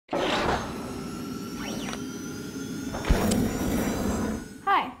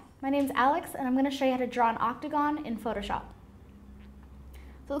My name's Alex, and I'm going to show you how to draw an octagon in Photoshop.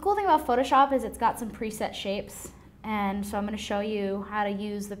 So the cool thing about Photoshop is it's got some preset shapes, and so I'm going to show you how to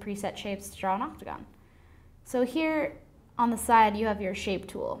use the preset shapes to draw an octagon. So here on the side you have your shape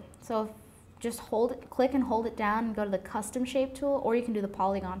tool. So just click and hold it down and go to the custom shape tool, or you can do the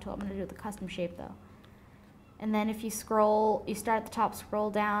polygon tool. I'm going to do the custom shape though. And then if you scroll, you start at the top, scroll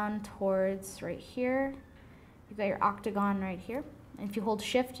down towards right here. You've got your octagon right here. And if you hold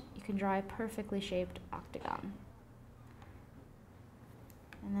shift, you can draw a perfectly shaped octagon.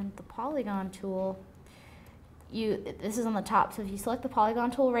 And then the polygon tool, this is on the top. So if you select the polygon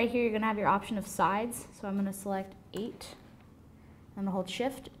tool right here, you're going to have your option of sides. So I'm going to select 8. I'm going to hold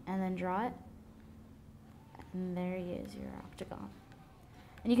shift and then draw it. And there is your octagon.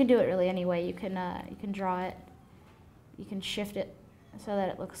 And you can do it really any way. You can draw it. You can shift it so that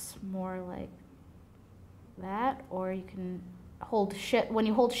it looks more like that, or you can hold shift. When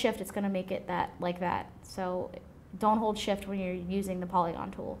you hold shift, it's going to make it like that. So don't hold shift when you're using the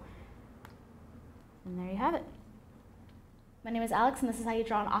polygon tool. And there you have it. My name is Alex, and this is how you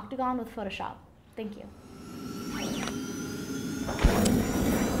draw an octagon with Photoshop. Thank you.